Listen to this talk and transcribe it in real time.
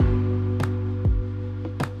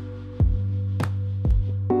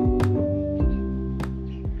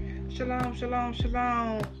shalom,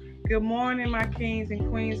 shalom. Good morning, my kings and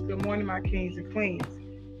queens. Good morning, my kings and queens.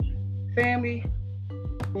 Family,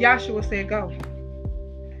 Yahusha said go.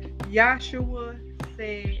 Yahusha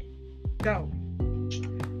said go.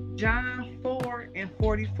 John 4 and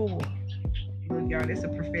 44. Look, y'all, this is a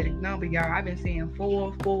prophetic number, y'all. I've been seeing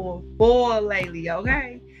 4, 4, 4 lately,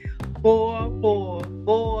 okay? 4, 4,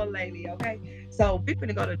 4 lately, okay? So we're going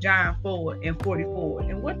to go to John 4 and 44.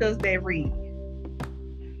 And what does that read?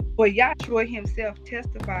 For Yahshua himself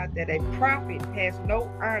testified that a prophet has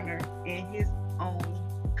no honor in his own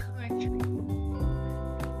country.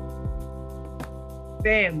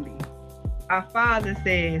 Family, our Father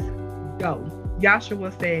says, go.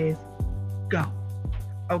 Yahshua says, go.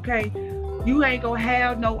 Okay? You ain't gonna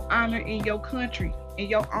have no honor in your country, in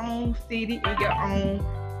your own city, in your own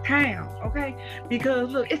town. Okay?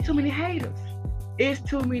 Because look, it's too many haters. It's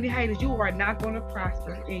too many haters. You are not gonna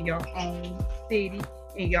prosper in your own city,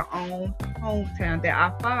 in your own hometown. That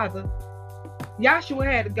our Father, Yahshua,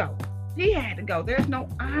 had to go. He had to go. There's no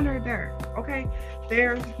honor there. Okay?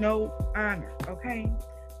 There's no honor. Okay?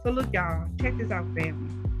 So look, y'all, check this out,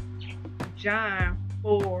 family. John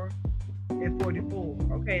 4 and 44.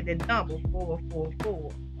 Okay, the number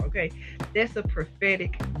 444. Okay, that's a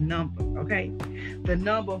prophetic number. Okay, the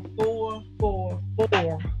number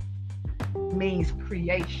 444 means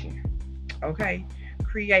creation. Okay,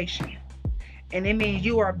 creation, and it means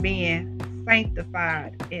you are being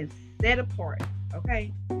sanctified and set apart.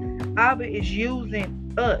 Okay, Abba is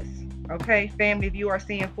using us. Okay, family, if you are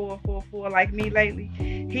seeing 444 like me lately,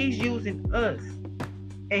 he's using us,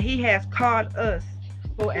 and he has called us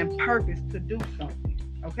for a purpose to do something.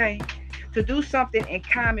 Okay, to do something in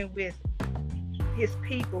common with his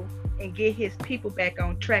people and get his people back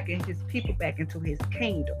on track and his people back into his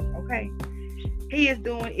kingdom. Okay, he is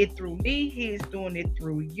doing it through me. He is doing it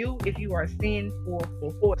through you. If you are seeing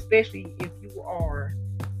 444, especially if you are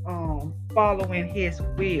following his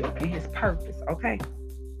will and his purpose. Okay.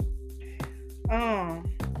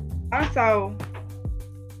 Also,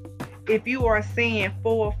 if you are seeing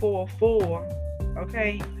 444,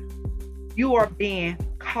 okay, you are being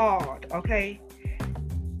called. Okay,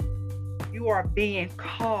 you are being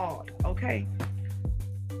called. Okay.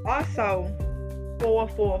 Also,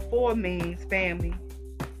 444 means, family,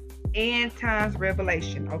 end times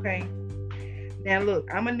revelation. Okay. Now look,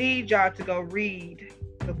 I'm gonna need y'all to go read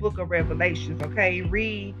the book of Revelations. Okay, let's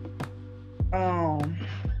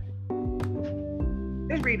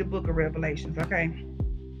read the book of Revelations. Okay.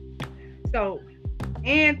 So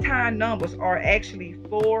end time numbers are actually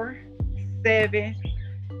 4, 7,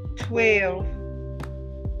 12,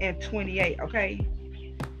 and 28. Okay,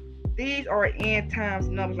 these are end times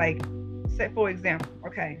numbers. Like, say for example,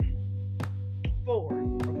 okay, 4.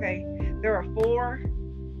 Okay, there are 4.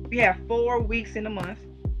 We have 4 weeks in a month.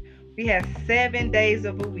 We have 7 days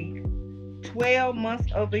of a week, 12 months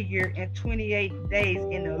of a year, and 28 days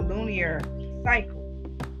in a lunar cycle.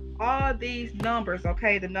 All these numbers,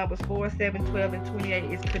 okay, the numbers 4, 7, 12, and 28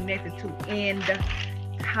 is connected to end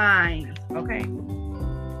times. Okay,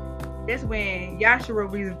 that's when Yahshua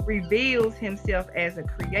reveals himself as a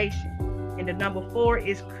creation, and the number 4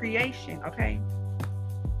 is creation. Okay,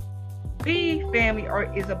 we, family,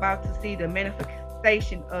 is about to see the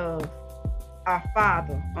manifestation of our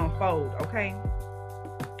Father unfold. Okay,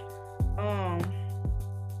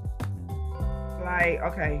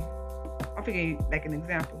 okay, I'm thinking like an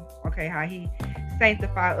example. Okay, how he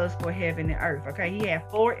sanctified us for heaven and earth. Okay, he had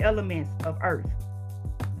 4 elements of earth.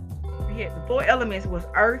 The 4 elements was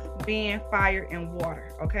earth, wind, fire, and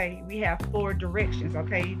water. Okay, we have 4 directions.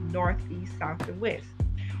 Okay, north, east, south, and west.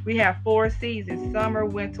 We have 4 seasons: summer,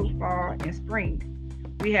 winter, fall, and spring.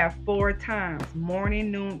 We have 4 times: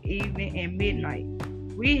 morning, noon, evening, and midnight.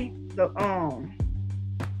 The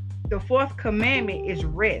 4th commandment is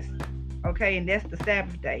rest. Okay, and that's the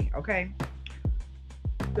Sabbath day. Okay.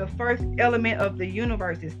 The first element of the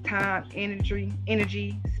universe is time, energy,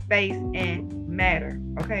 space, and matter.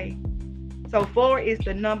 Okay. So 4 is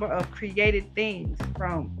the number of created things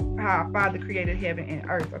from how our Father created heaven and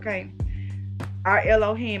earth. Okay. Our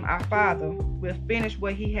Elohim, our Father, will finish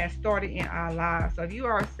what he has started in our lives. So if you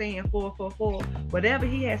are seeing 444, whatever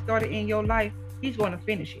he has started in your life, he's going to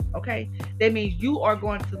finish it. Okay. That means you are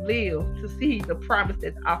going to live to see the promise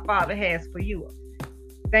that our Father has for you.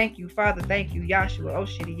 Thank you, Father. Thank you, Yahshua. Oh,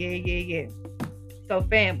 shit. Yeah. So,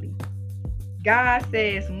 family, God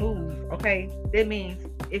says move. Okay. That means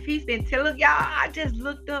if he's been telling y'all, I just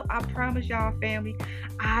looked up. I promise y'all, family,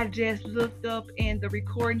 I just looked up and the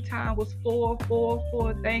recording time was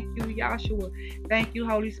 444. Thank you, Yahshua. Thank you,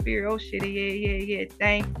 Holy Spirit. Oh, shit. Yeah.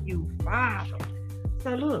 Thank you, Father.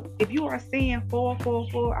 So look, if you are seeing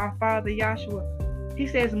 444, our Father Yahusha, He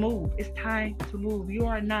says move. It's time to move. You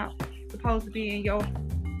are not supposed to be in your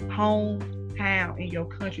hometown, in your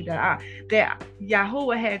country. That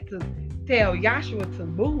Yahuwah had to tell Yahusha to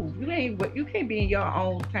move. You can't be in your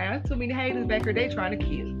own town. There's too many haters back here. They trying to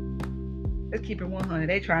kill you. Let's keep it 100.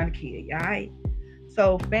 They trying to kill you. All right.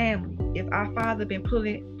 So, family, if our Father been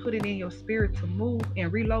putting in your spirit to move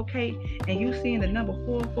and relocate, and you seeing the number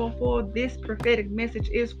 444, this prophetic message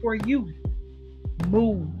is for you.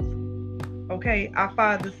 Move. Okay, our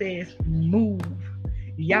Father says move.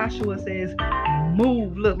 Yahusha says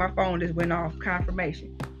move. Look, my phone just went off.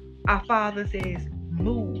 Confirmation. Our Father says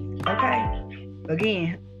move. Okay.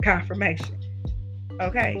 Again, confirmation.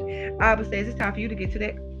 Okay. Abba says it's time for you to get to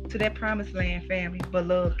that promised land, family,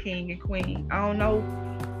 beloved king and queen. I don't know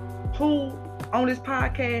who on this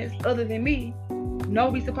podcast other than me know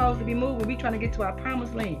we supposed to be moving. We trying to get to our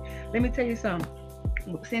promised land. Let me tell you something.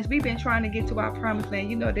 Since we've been trying to get to our promised land,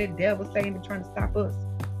 you know that devil Satan been trying to stop us.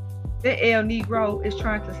 That El Negro is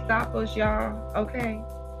trying to stop us, y'all. Okay,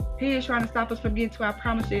 he is trying to stop us from getting to our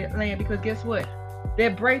promised land, because guess what?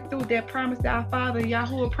 That breakthrough, that promise that our Father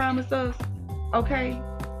Yahuwah promised us, okay,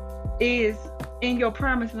 is in your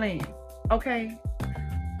promised land. Okay,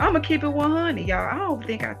 I'm gonna keep it 100, y'all. I don't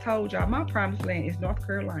think I told y'all my promised land is North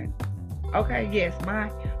Carolina. Okay, yes, my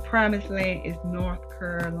promised land is North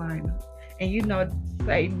Carolina. And you know,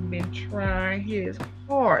 Satan been trying his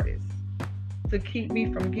hardest to keep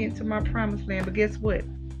me from getting to my promised land. But guess what?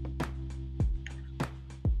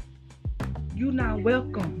 You not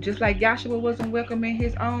welcome. Just like Yahusha wasn't welcome in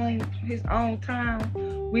his own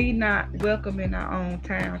town, we not welcome in our own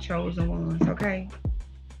town, chosen ones.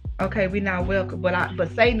 Okay, we not welcome. But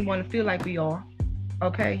Satan want to feel like we are.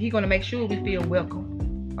 Okay, he gonna make sure we feel welcome.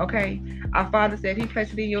 Okay, our Father said He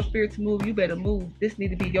placed it in your spirit to move. You better move. This need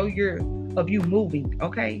to be your year of you moving.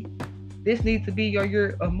 Okay, this needs to be your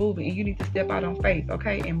year of moving, and you need to step out on faith.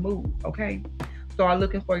 Okay, and move. Okay, start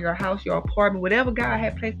looking for your house, your apartment, whatever God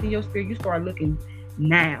had placed in your spirit. You start looking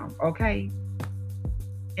now. Okay,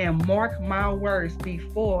 and mark my words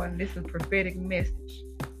before, and this is a prophetic message.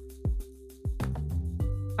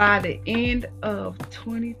 By the end of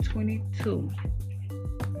 2022.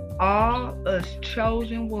 All us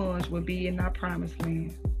chosen ones will be in our promised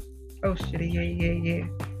land. Oh shit, yeah.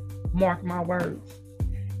 Mark my words.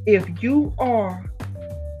 If you are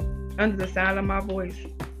under the sound of my voice,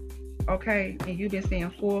 okay, and you've been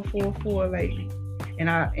saying 444 lately, and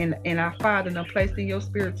our Father done placed in your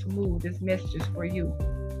spirit to move, this message is for you.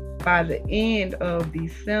 By the end of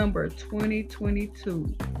December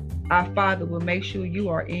 2022, our Father will make sure you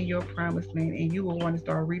are in your promised land, and you will want to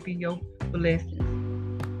start reaping your blessings.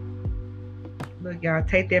 Look, y'all,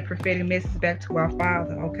 take that prophetic message back to our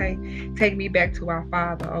Father, okay? Take me back to our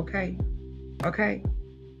Father, okay? Okay?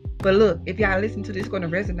 But look, if y'all listen to this, it's going to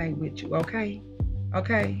resonate with you, okay?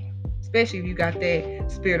 Okay? Especially if you got that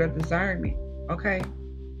spirit of discernment, okay?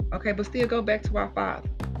 Okay, but still go back to our Father,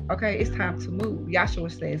 okay? It's time to move.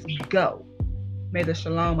 Yahusha says, go. May the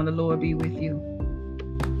shalom of the Lord be with you.